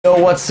Yo,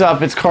 what's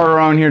up? It's Carter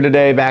Owen here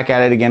today, back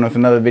at it again with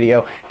another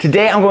video.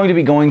 Today I'm going to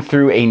be going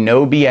through a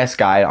no BS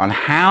guide on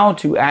how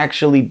to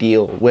actually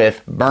deal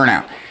with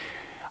burnout.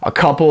 A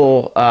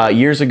couple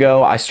years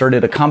ago, I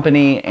started a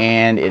company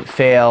and it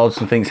failed,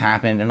 some things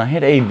happened, and I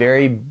hit a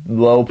very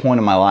low point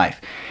in my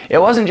life. It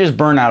wasn't just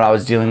burnout I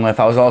was dealing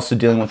with, I was also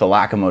dealing with a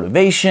lack of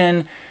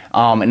motivation,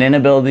 an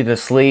inability to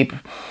sleep,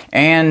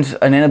 and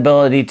an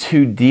inability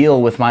to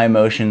deal with my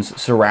emotions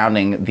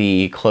surrounding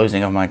the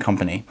closing of my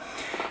company.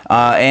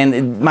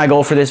 And my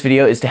goal for this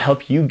video is to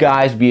help you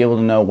guys be able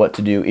to know what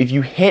to do if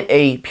you hit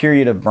a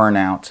period of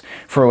burnout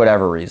for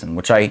whatever reason,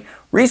 which I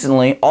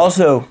recently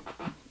also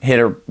hit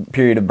a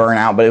period of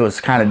burnout, but it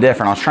was kind of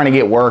different. I was trying to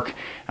get work,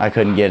 I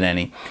couldn't get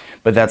any,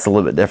 but that's a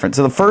little bit different.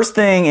 So the first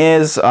thing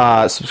is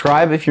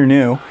subscribe if you're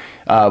new.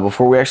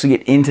 Before we actually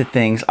get into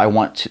things, I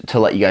want to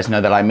let you guys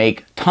know that I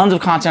make tons of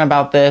content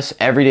about this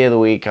every day of the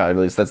week. At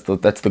least that's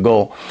the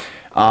goal.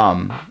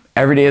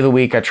 Every day of the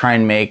week I try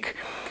and make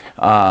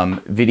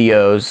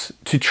videos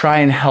to try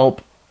and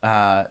help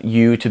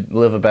you to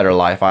live a better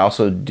life. I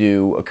also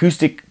do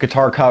acoustic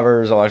guitar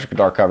covers, electric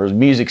guitar covers,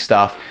 music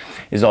stuff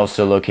is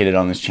also located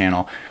on this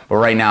channel. But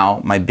right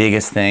now, my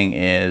biggest thing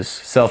is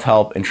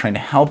self-help and trying to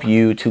help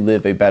you to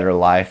live a better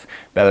life,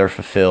 better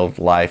fulfilled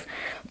life.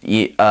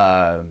 It's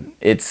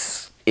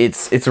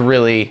a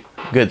really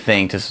good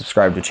thing to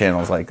subscribe to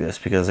channels like this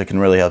because it can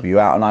really help you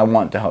out, and I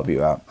want to help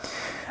you out.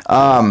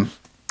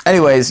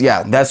 Anyways,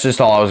 yeah, that's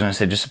just all I was going to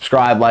say. Just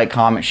subscribe, like,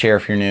 comment, share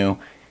if you're new.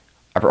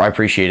 I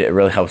appreciate it. It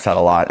really helps out a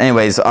lot.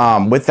 Anyways,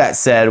 with that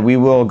said, we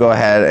will go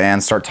ahead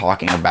and start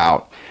talking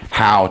about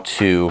how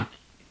to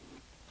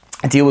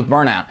deal with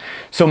burnout.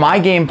 So my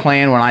game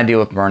plan when I deal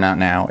with burnout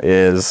now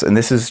is, and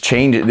this has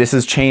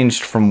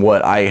changed from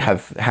what I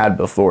have had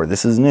before.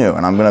 This is new,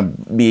 and I'm going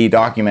to be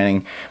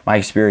documenting my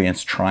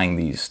experience trying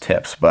these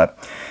tips. But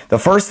the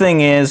first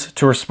thing is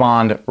to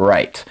respond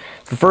right.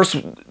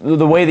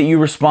 The way that you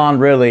respond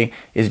really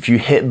is if you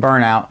hit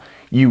burnout,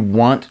 you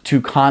want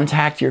to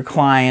contact your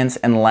clients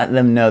and let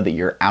them know that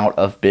you're out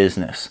of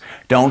business.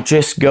 Don't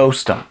just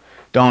ghost them.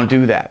 Don't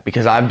do that,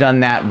 because I've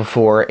done that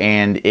before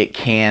and it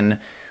can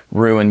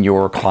ruin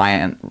your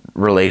client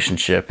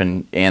relationship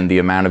and the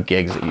amount of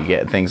gigs that you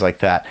get, things like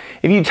that.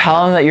 If you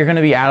tell them that you're going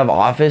to be out of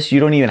office,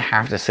 you don't even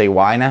have to say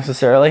why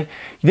necessarily.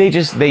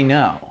 They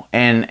know,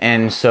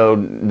 and so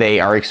they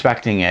are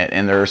expecting it,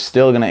 and they're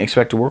still going to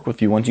expect to work with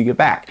you once you get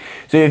back.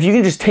 So if you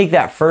can just take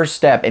that first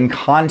step and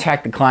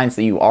contact the clients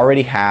that you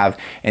already have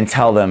and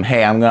tell them,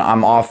 hey,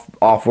 I'm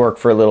off work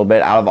for a little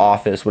bit, out of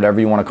office,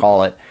 whatever you want to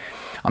call it,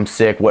 I'm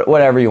sick,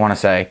 whatever you want to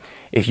say.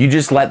 If you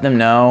just let them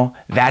know,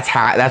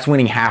 that's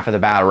winning half of the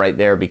battle right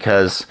there,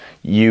 because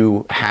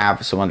you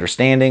have some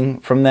understanding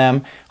from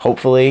them,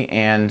 hopefully,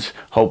 and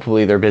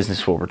hopefully their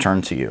business will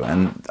return to you.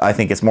 And I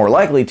think it's more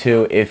likely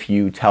to if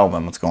you tell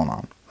them what's going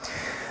on.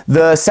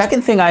 The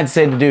second thing I'd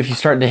say to do if you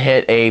start to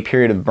hit a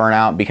period of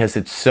burnout, because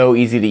it's so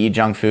easy to eat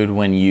junk food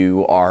when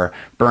you are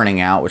burning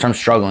out, which I'm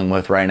struggling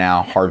with right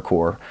now,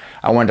 hardcore.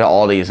 I went to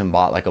Aldi's and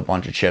bought like a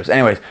bunch of chips.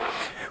 Anyways,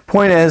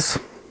 point is,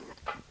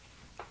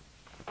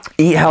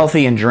 eat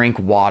healthy and drink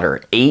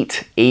water.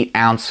 8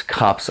 8-ounce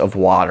cups of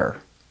water.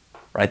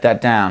 Write that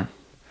down.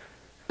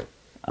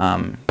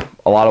 A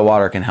lot of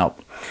water can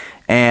help.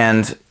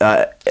 And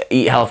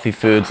eat healthy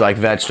foods like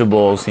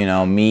vegetables,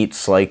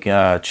 meats like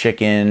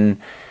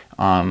chicken,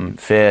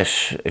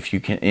 fish. If you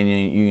can,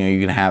 you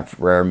can have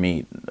rare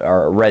meat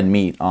or red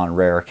meat on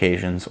rare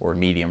occasions, or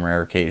medium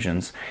rare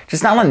occasions.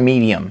 Just not on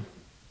medium.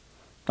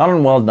 Not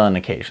on well done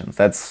occasions.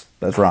 That's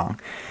wrong.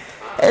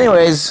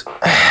 Anyways,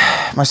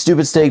 my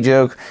stupid steak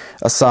joke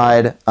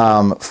aside,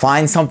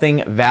 find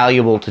something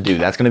valuable to do.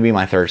 That's going to be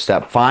my third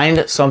step.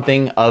 Find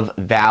something of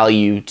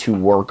value to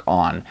work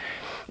on.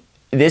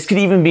 This could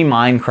even be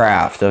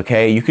Minecraft,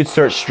 okay? You could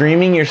start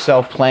streaming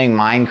yourself playing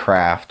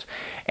Minecraft,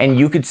 and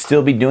you could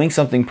still be doing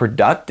something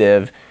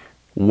productive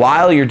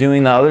while you're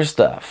doing the other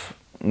stuff,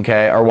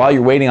 okay? Or while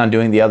you're waiting on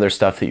doing the other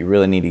stuff that you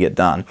really need to get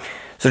done.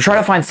 So try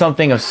to find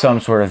something of some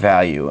sort of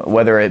value,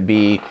 whether it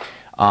be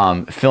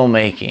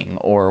filmmaking,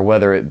 or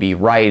whether it be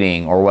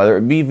writing, or whether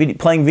it be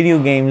playing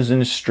video games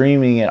and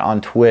streaming it on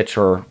Twitch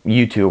or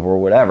YouTube or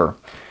whatever.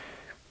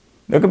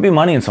 There could be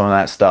money in some of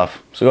that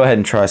stuff, so go ahead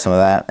and try some of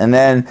that. And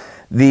then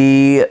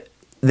the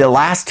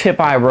last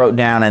tip I wrote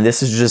down, and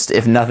this is just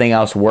if nothing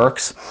else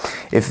works,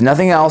 if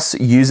nothing else,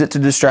 use it to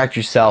distract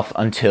yourself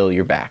until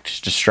you're back.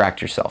 Just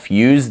distract yourself.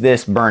 Use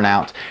this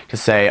burnout to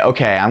say,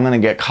 okay, I'm going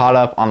to get caught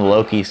up on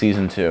Loki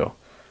season 2.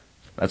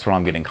 That's what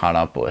I'm getting caught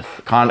up with.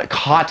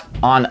 Caught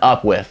on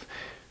up with.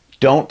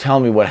 Don't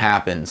tell me what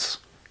happens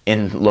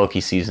in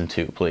Loki season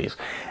 2, please.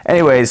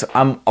 Anyways,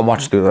 I'll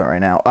watch through that right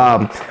now.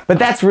 But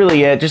that's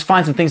really it. Just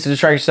find some things to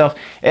distract yourself.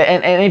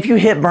 And if you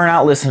hit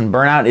burnout, listen,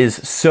 burnout is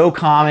so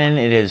common.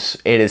 It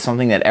is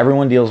something that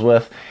everyone deals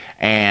with.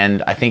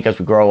 And I think as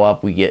we grow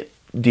up, we get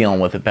dealing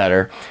with it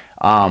better.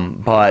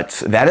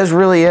 But that is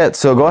really it.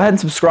 So go ahead and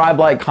subscribe,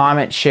 like,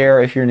 comment,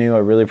 share if you're new. I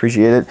really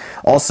appreciate it.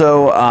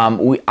 Also,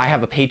 I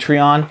have a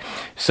Patreon.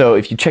 So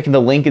if you check in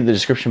the link in the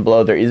description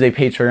below, there is a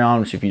Patreon,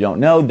 which if you don't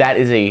know, that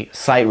is a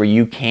site where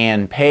you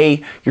can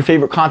pay your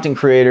favorite content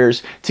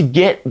creators to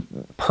get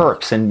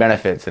perks and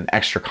benefits and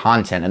extra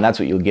content. And that's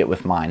what you'll get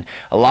with mine.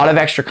 A lot of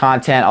extra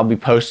content. I'll be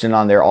posting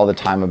on there all the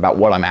time about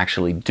what I'm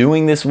actually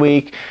doing this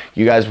week.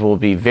 You guys will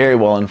be very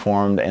well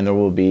informed, and there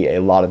will be a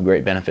lot of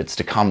great benefits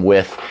to come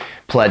with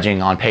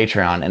pledging on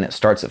Patreon, and it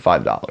starts at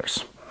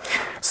 $5.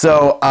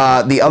 So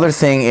the other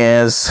thing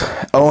is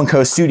Owen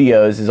Co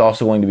Studios is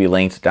also going to be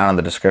linked down in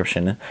the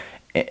description,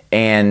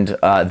 and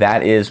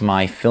that is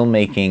my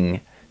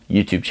filmmaking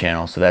YouTube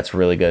channel. So that's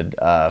really good,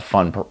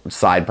 fun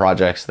side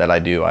projects that I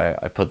do.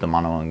 I put them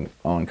on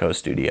Owen Co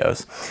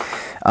Studios.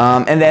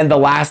 And then the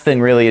last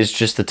thing really is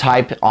just to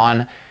type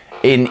on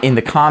in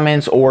the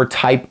comments or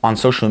type on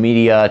social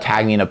media,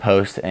 tag me in a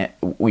post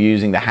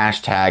using the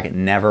hashtag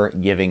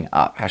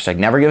 #NeverGivingUp. Hashtag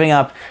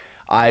 #NeverGivingUp.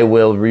 I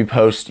will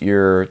repost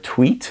your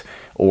tweet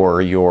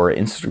or your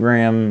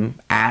Instagram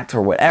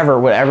or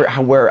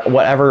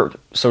whatever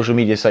social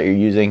media site you're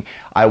using.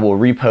 I will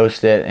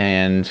repost it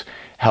and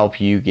help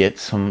you get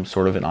some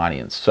sort of an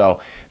audience. So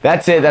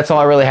that's it. That's all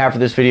I really have for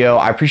this video.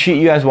 I appreciate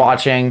you guys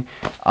watching.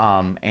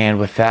 And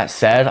with that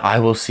said, I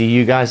will see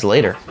you guys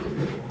later.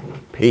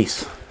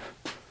 Peace.